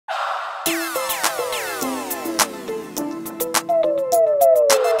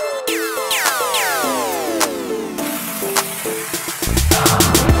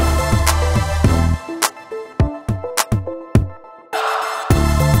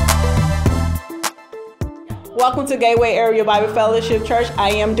Welcome to Gateway Area Bible Fellowship Church.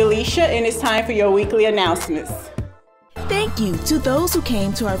 I am Delisha, and it's time for your weekly announcements. Thank you to those who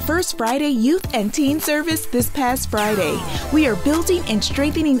came to our first Friday youth and teen service this past Friday. We are building and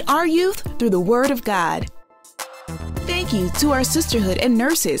strengthening our youth through the Word of God. Thank you to our sisterhood and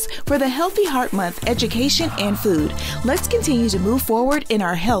nurses for the Healthy Heart Month education and food. Let's continue to move forward in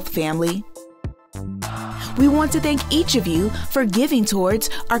our health, family. We want to thank each of you for giving towards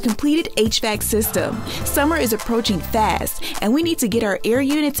our completed HVAC system. Summer is approaching fast, and we need to get our air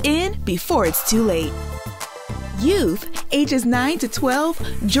units in before it's too late. Youth, ages 9 to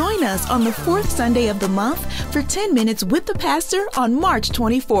 12, join us on the fourth Sunday of the month for 10 minutes with the pastor on March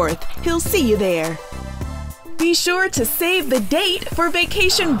 24th. He'll see you there. Be sure to save the date for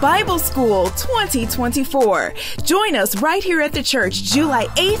Vacation Bible School 2024. Join us right here at the church July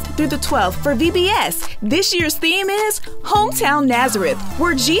 8th through the 12th for VBS. This year's theme is Hometown Nazareth,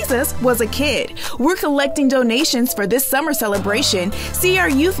 where Jesus was a kid. We're collecting donations for this summer celebration. See our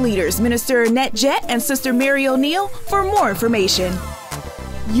youth leaders, Minister Annette Jett and Sister Mary O'Neill, for more information.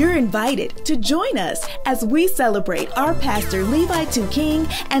 You're invited to join us as we celebrate our pastor Levi King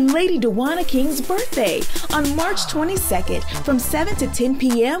and Lady Dewana King's birthday on March 22nd from 7 to 10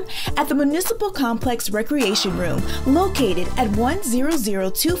 p.m. at the Municipal Complex Recreation Room located at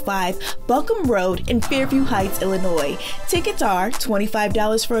 10025 Buncombe Road in Fairview Heights, Illinois. Tickets are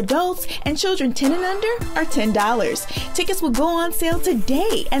 $25 for adults and children 10 and under are $10. Tickets will go on sale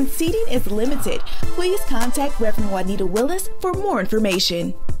today and seating is limited. Please contact Reverend Juanita Willis for more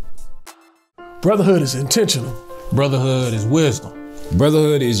information. Brotherhood is intentional. Brotherhood is wisdom.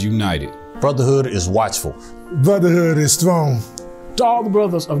 Brotherhood is united. Brotherhood is watchful. Brotherhood is strong. To all the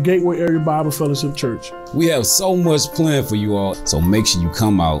brothers of Gateway Area Bible Fellowship Church, we have so much planned for you all, so make sure you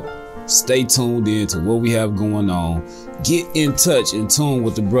come out. Stay tuned in to what we have going on. Get in touch and tune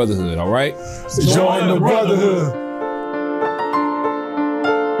with the Brotherhood, all right? Join the Brotherhood.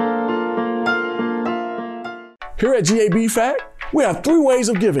 Here at GABFAC, we have 3 ways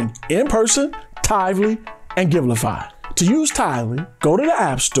of giving: in person, Tithely, and Givelify. To use Tithely, go to the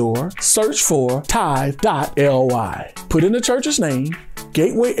App Store, search for tithe.ly. Put in the church's name,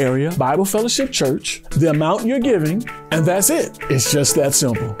 Gateway Area Bible Fellowship Church, the amount you're giving, and that's it. It's just that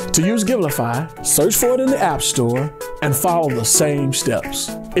simple. To use Givelify, search for it in the App Store and follow the same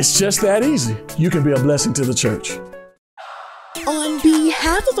steps. It's just that easy. You can be a blessing to the church. On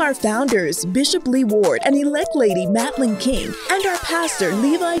behalf of our founders, Bishop Lee Ward and elect Lady Madeline King, and our pastor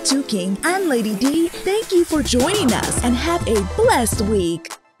Levi King and Lady D, thank you for joining us and have a blessed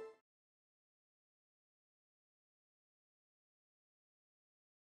week.